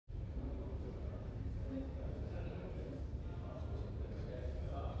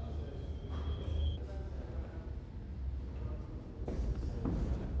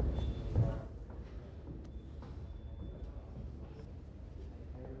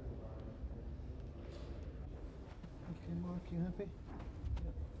Mark, you happy?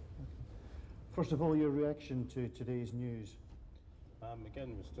 Yeah. First of all, your reaction to today's news.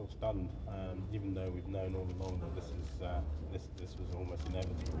 Again, we're still stunned, even though we've known all along that this was almost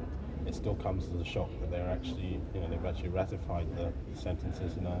inevitable. It still comes as a shock that they're actually, they've actually ratified the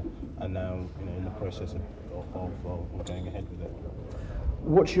sentences and are now, in the process of going ahead with it.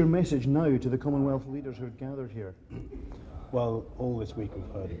 What's your message now to the Commonwealth leaders who are gathered here? Well, all this week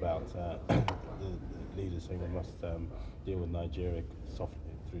we've heard about the leaders saying they must deal with Nigeria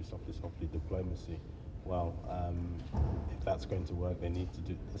through softly diplomacy. Well, if that's going to work, they need to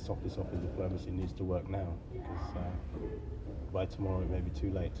do the softly diplomacy needs to work now, because by tomorrow it may be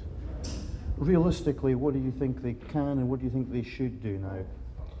too late. Realistically, what do you think they can and what do you think they should do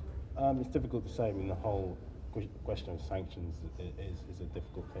now? It's difficult to say. I mean, the whole question of sanctions is a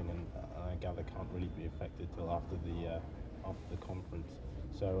difficult thing, and I gather can't really be effected till after the conference.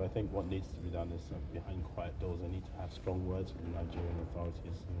 So I think what needs to be done is behind quiet doors. They need to have strong words from the Nigerian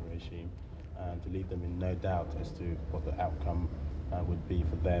authorities and the regime, to leave them in no doubt as to what the outcome would be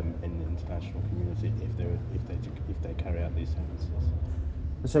for them in the international community if they carry out these sentences.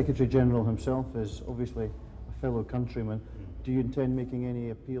 The Secretary General himself is obviously a fellow countryman. Do you intend making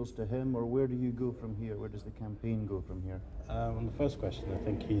any appeals to him, or where do you go from here? Where does the campaign go from here? On the first question, I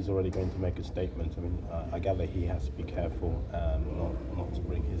think he's already going to make a statement. I mean, I gather he has to be careful not to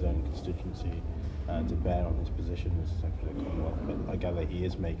bring his own constituency to bear on his position as Secretary of the Commonwealth, but I gather he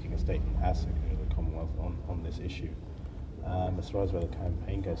is making a statement as Secretary of the Commonwealth on this issue. As far as where the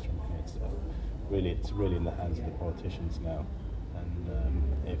campaign goes from here, it's really in the hands of the politicians now. And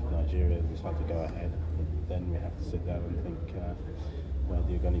if Nigeria decides to go ahead, then we have to sit down and think where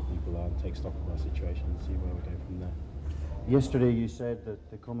the Ogoni people are and take stock of our situation and see where we go from there. Yesterday you said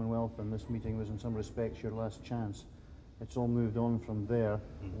that the Commonwealth and this meeting was in some respects your last chance. It's all moved on from there.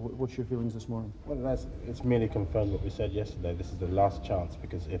 What's your feelings this morning? Well, it's merely confirmed what we said yesterday. This is the last chance,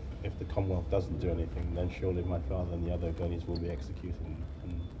 because if the Commonwealth doesn't do anything, then surely my father and the other Ogonis will be executed.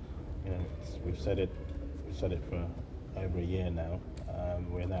 And we've said it for over a year now.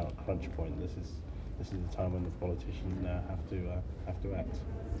 We're now at crunch point. This is the time when the politicians now have to act.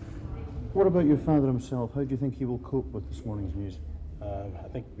 What about your father himself? How do you think he will cope with this morning's news? I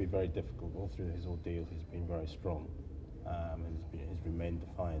think it'll be very difficult. All through his ordeal, he's been very strong. He's remained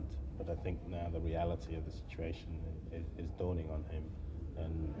defiant. But I think now the reality of the situation is dawning on him,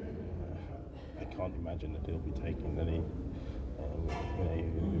 and I can't imagine that he'll be taking any,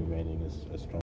 remaining as strong.